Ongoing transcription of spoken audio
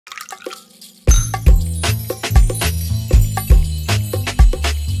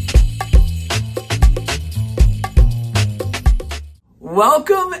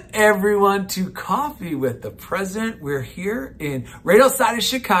Welcome everyone to Coffee with the President. We're here right outside of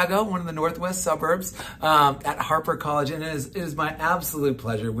Chicago, one of the northwest suburbs, at Harper College, and it is my absolute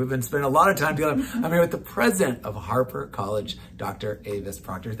pleasure. We've been spending a lot of time together. I'm here with the president of Harper College, Dr. Avis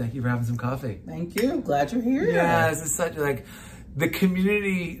Proctor. Thank you for having some coffee. Thank you. Glad you're here. Yes, it's such the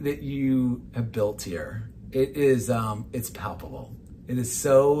community that you have built here. It is it's palpable. It is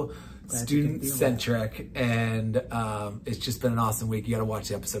so student-centric, and it's just been an awesome week. You got to watch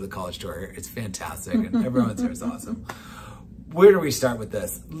the episode of the College Tour here. It's fantastic, and everyone's here is awesome. Where do we start with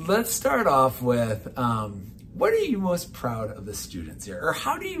this? Let's start off with, what are you most proud of the students here? Or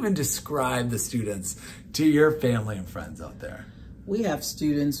how do you even describe the students to your family and friends out there? We have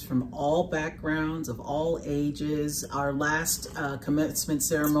students from all backgrounds, of all ages. Our last commencement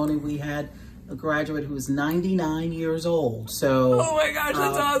ceremony, we had a graduate who was 99 years old. So, oh my gosh,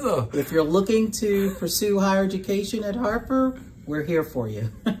 that's awesome. If you're looking to pursue higher education at Harper, we're here for you.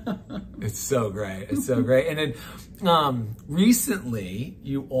 It's so great. It's so great. And then recently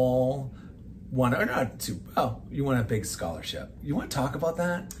you all won, you won a big scholarship. You want to talk about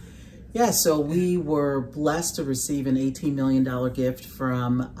that? Yeah, so we were blessed to receive an $18 million gift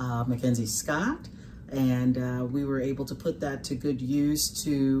from Mackenzie Scott, and we were able to put that to good use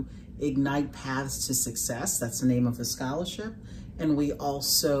to ignite paths to success. That's the name of the scholarship. And we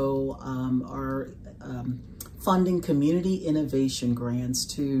also are funding community innovation grants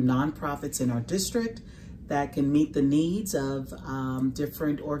to nonprofits in our district that can meet the needs of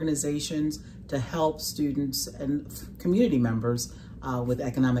different organizations to help students and community members with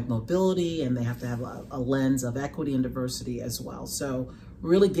economic mobility, and they have to have a lens of equity and diversity as well. So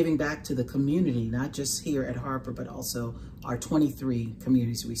really giving back to the community, not just here at Harper, but also our 23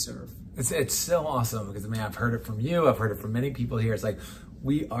 communities we serve. It's so awesome because, I mean, I've heard it from you, I've heard it from many people here. It's like,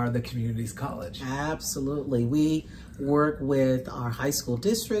 we are the community's college. Absolutely. We work with our high school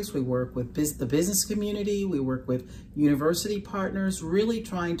districts, we work with the business community, we work with university partners, really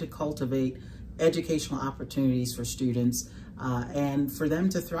trying to cultivate educational opportunities for students and for them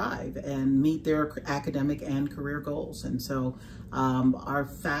to thrive and meet their academic and career goals. And so our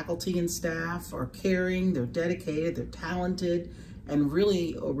faculty and staff are caring, they're dedicated, they're talented, and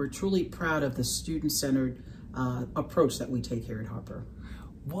really we're truly proud of the student-centered approach that we take here at Harper.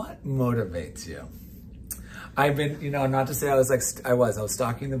 What motivates you? I've been, not to say I was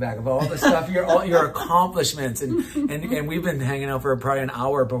stalking the back of all the stuff, your accomplishments, and we've been hanging out for probably an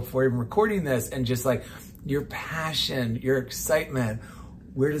hour before even recording this, and just like your passion, your excitement,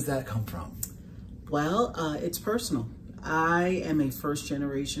 where does that come from? Well, it's personal. I am a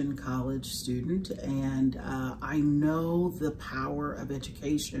first-generation college student, and I know the power of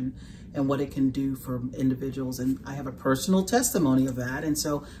education and what it can do for individuals, and I have a personal testimony of that, and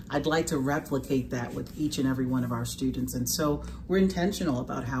so I'd like to replicate that with each and every one of our students. And so we're intentional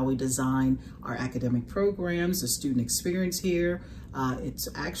about how we design our academic programs, the student experience here. It's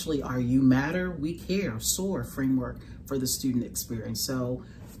actually our You Matter, We Care, SOAR framework for the student experience. So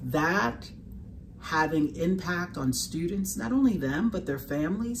that having impact on students, not only them, but their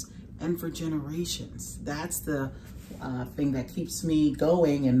families, and for generations. That's the thing that keeps me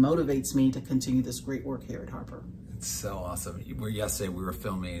going and motivates me to continue this great work here at Harper. It's so awesome. Yesterday we were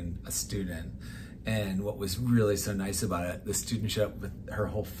filming a student, and what was really so nice about it, the student showed up with her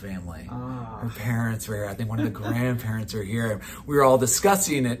whole family. Her parents were here. I think one of the grandparents are here. We were all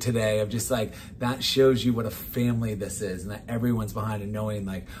discussing it today of just like, that shows you what a family this is, and that everyone's behind, and knowing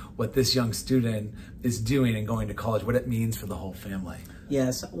like what this young student is doing and going to college, what it means for the whole family.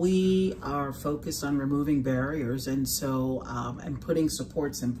 Yes, we are focused on removing barriers, and so and putting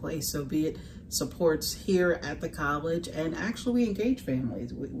supports in place. So be it supports here at the college, and actually we engage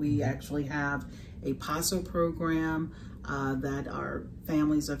families. We actually have a PASO program that our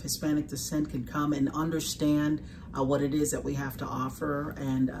families of Hispanic descent can come and understand what it is that we have to offer.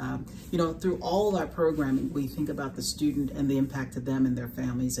 And through all of our programming, we think about the student and the impact to them and their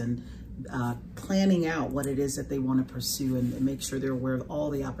families, and planning out what it is that they want to pursue, and make sure they're aware of all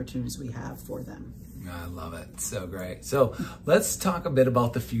the opportunities we have for them. I love it. It's so great. So let's talk a bit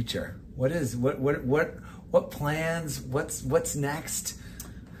about the future. What plans? What's next?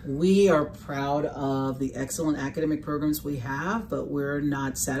 We are proud of the excellent academic programs we have, but we're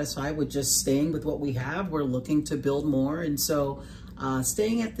not satisfied with just staying with what we have. We're looking to build more, and so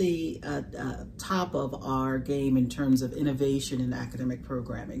staying at the top of our game in terms of innovation in academic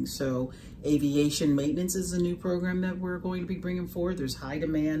programming. So aviation maintenance is a new program that we're going to be bringing forward. There's high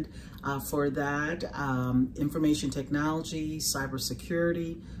demand for that. Information technology,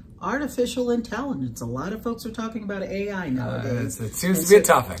 cybersecurity, artificial intelligence. A lot of folks are talking about AI nowadays. It seems to be a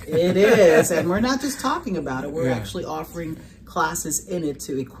topic. It is, and we're not just talking about it. We're actually offering classes in it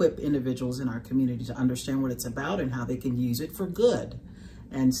to equip individuals in our community to understand what it's about and how they can use it for good.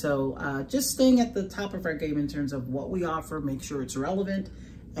 And so just staying at the top of our game in terms of what we offer, make sure it's relevant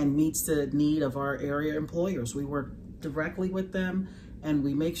and meets the need of our area employers. We work directly with them, and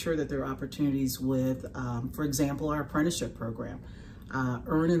we make sure that there are opportunities with, for example, our apprenticeship program,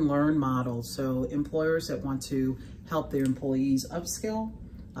 earn and learn model. So employers that want to help their employees upskill,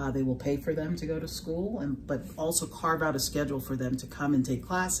 they will pay for them to go to school, but also carve out a schedule for them to come and take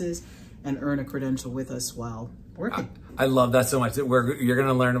classes and earn a credential with us while working. I love that so much. You're going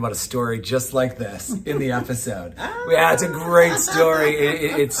to learn about a story just like this in the episode. Yeah, it's a great story.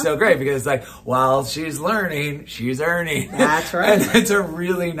 It's so great because it's like, while she's learning, she's earning. That's right. And it's a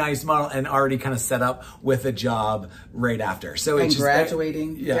really nice model and already kind of set up with a job right after. So it's just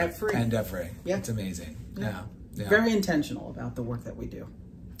graduating debt-free. And debt-free. Yeah. It's amazing. Yeah. Very intentional about the work that we do.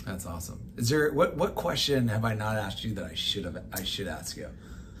 That's awesome. Is there what question have I not asked you that I should ask you?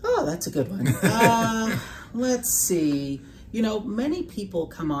 Oh, that's a good one. Let's see. You know, many people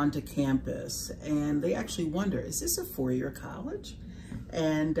come onto campus and they actually wonder, is this a four-year college?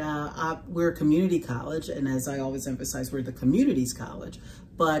 And we're a community college, and as I always emphasize, we're the community's college,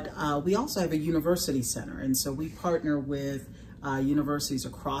 but we also have a university center, and so we partner with universities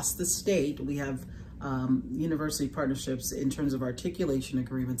across the state. We have university partnerships in terms of articulation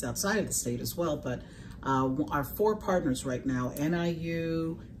agreements outside of the state as well, but our four partners right now,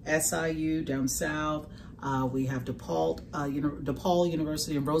 NIU, SIU down south, we have DePaul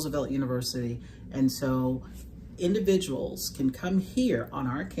University and Roosevelt University. And so individuals can come here on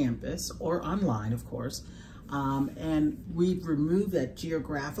our campus or online, of course, and we've removed that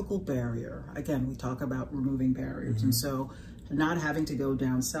geographical barrier. Again, we talk about removing barriers. And so not having to go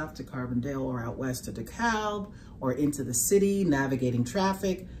down south to Carbondale or out west to DeKalb or into the city, navigating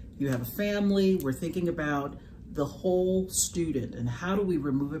traffic. You have a family, we're thinking about the whole student and how do we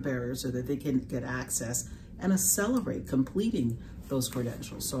remove a barrier so that they can get access and accelerate completing those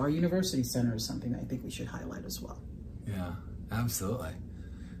credentials. So our university center is something I think we should highlight as well. Yeah, absolutely.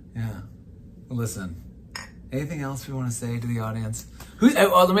 Yeah. Well, listen, anything else we want to say to the audience?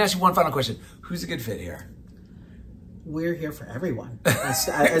 Let me ask you one final question. Who's a good fit here? We're here for everyone. As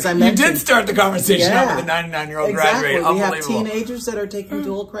I mentioned. You did start the conversation up with a 99-year-old graduate. We have teenagers that are taking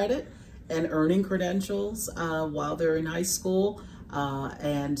dual credit and earning credentials while they're in high school.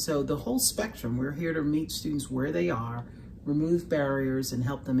 And so the whole spectrum, we're here to meet students where they are, remove barriers, and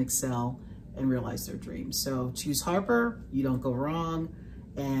help them excel and realize their dreams. So choose Harper, you don't go wrong.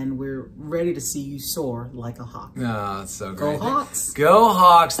 And we're ready to see you soar like a hawk. Oh, that's so great. Go Hawks. Go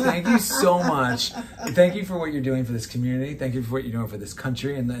Hawks. Thank you so much. Thank you for what you're doing for this community. Thank you for what you're doing for this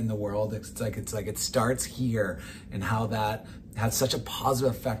country and in the world. It's like it starts here, and how that has such a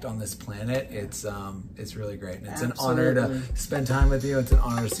positive effect on this planet. It's really great. And it's an honor to spend time with you. It's an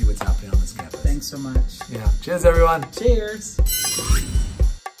honor to see what's happening on this campus. Thanks so much. Yeah. Cheers, everyone. Cheers.